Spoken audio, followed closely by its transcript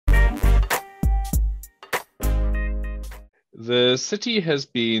The city has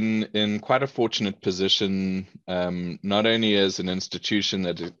been in quite a fortunate position, not only as an institution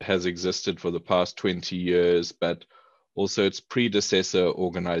that has existed for the past 20 years, but also its predecessor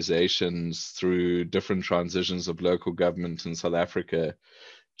organizations through different transitions of local government in South Africa,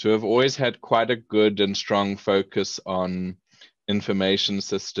 to have always had quite a good and strong focus on information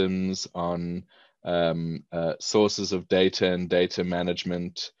systems, on sources of data and data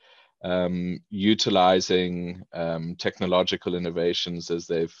management, utilizing technological innovations as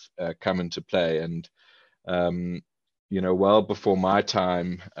they've come into play. And, well before my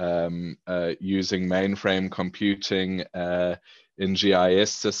time, using mainframe computing in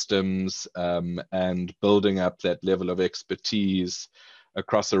GIS systems and building up that level of expertise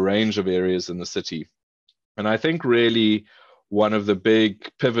across a range of areas in the city. And I think really one of the big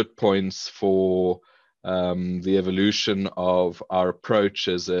pivot points for the evolution of our approach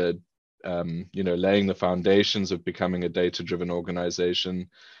as a laying the foundations of becoming a data-driven organization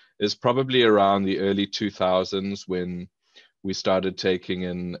is probably around the early 2000s, when we started taking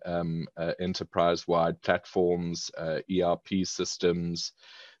in enterprise-wide platforms, ERP systems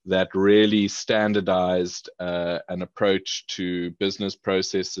that really standardized an approach to business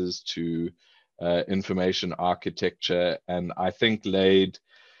processes, to information architecture, and I think laid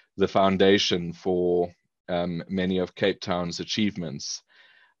the foundation for many of Cape Town's achievements.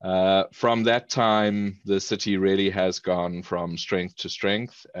 From that time, the city really has gone from strength to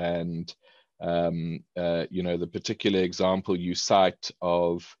strength, and the particular example you cite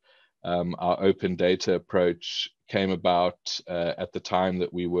of our open data approach came about at the time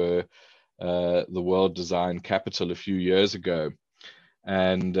that we were the World Design Capital a few years ago.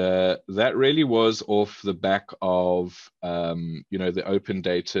 And that really was off the back of, the open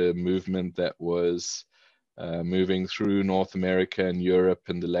data movement that was moving through North America and Europe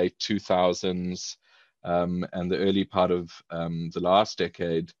in the late 2000s and the early part of the last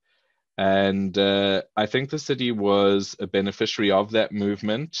decade. And I think the city was a beneficiary of that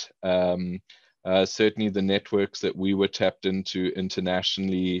movement. Certainly the networks that we were tapped into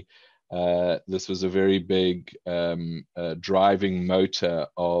internationally, this was a very big driving motor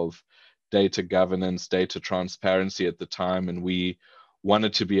of data governance, data transparency at the time, and we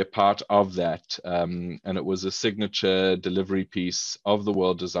wanted to be a part of that. And it was a signature delivery piece of the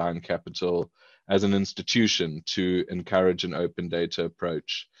World Design Capital as an institution to encourage an open data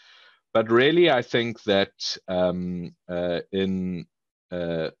approach. But really, I think that in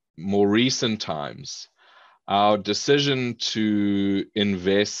more recent times, our decision to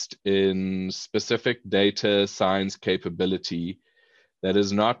invest in specific data science capability that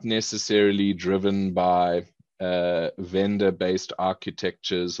is not necessarily driven by vendor-based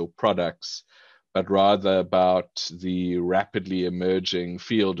architectures or products, but rather about the rapidly emerging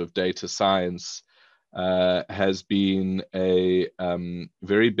field of data science, has been a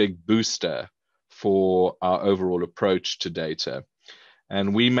very big booster for our overall approach to data.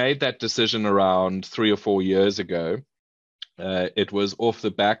 And we made that decision around 3 or 4 years ago. It was off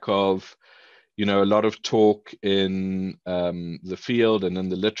the back of, a lot of talk in the field and in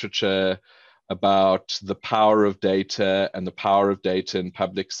the literature about the power of data and the power of data in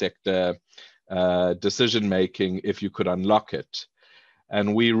public sector decision making if you could unlock it.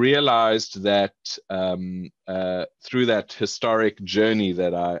 And we realized that through that historic journey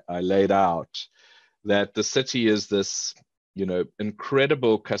that I laid out, that the city is this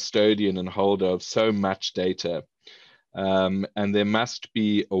incredible custodian and holder of so much data. And there must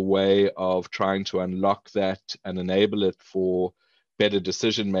be a way of trying to unlock that and enable it for better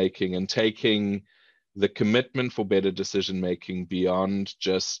decision making, and taking the commitment for better decision making beyond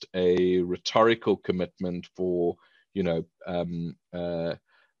just a rhetorical commitment for,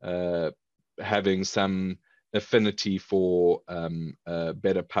 having some affinity for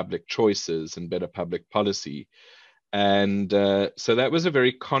better public choices and better public policy. And so that was a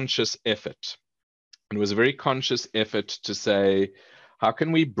very conscious effort. It was a very conscious effort to say, how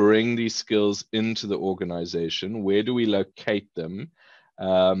can we bring these skills into the organization? Where do we locate them?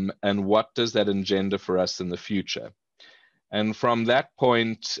 And what does that engender for us in the future? And from that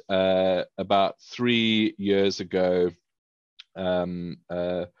point, about 3 years ago,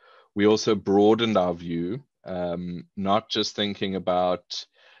 we also broadened our view, not just thinking about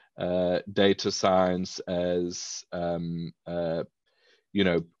data science as,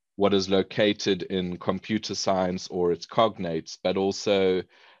 what is located in computer science or its cognates, but also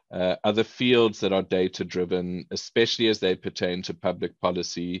other fields that are data-driven, especially as they pertain to public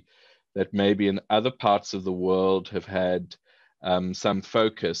policy, that maybe in other parts of the world have had some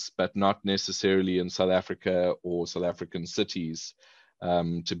focus, but not necessarily in South Africa or South African cities,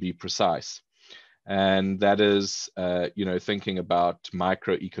 to be precise. And that is, thinking about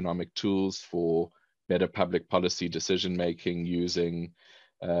microeconomic tools for better public policy decision making using,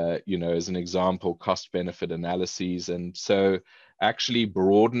 as an example, cost benefit analyses. And so actually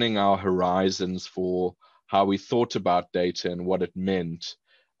broadening our horizons for how we thought about data and what it meant,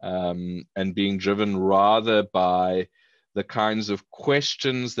 and being driven rather by the kinds of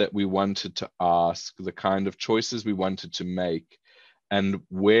questions that we wanted to ask, the kind of choices we wanted to make, and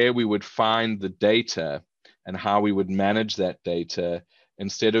where we would find the data and how we would manage that data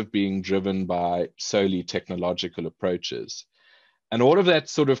instead of being driven by solely technological approaches. And all of that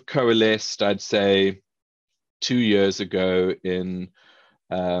sort of coalesced, I'd say, 2 years ago in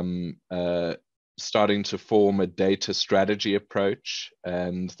starting to form a data strategy approach.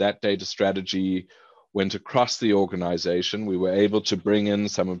 And that data strategy went across the organization. We were able to bring in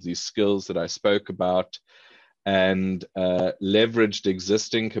some of these skills that I spoke about and leveraged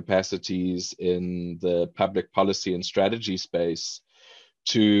existing capacities in the public policy and strategy space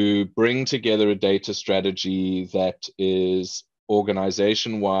to bring together a data strategy that is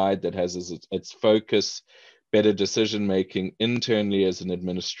organization-wide, that has as its focus better decision making internally as an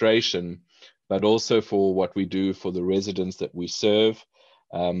administration, but also for what we do for the residents that we serve,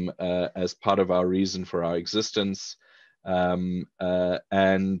 as part of our reason for our existence.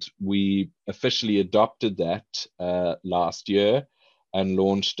 And we officially adopted that last year and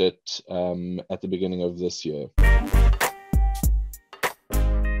launched it at the beginning of this year.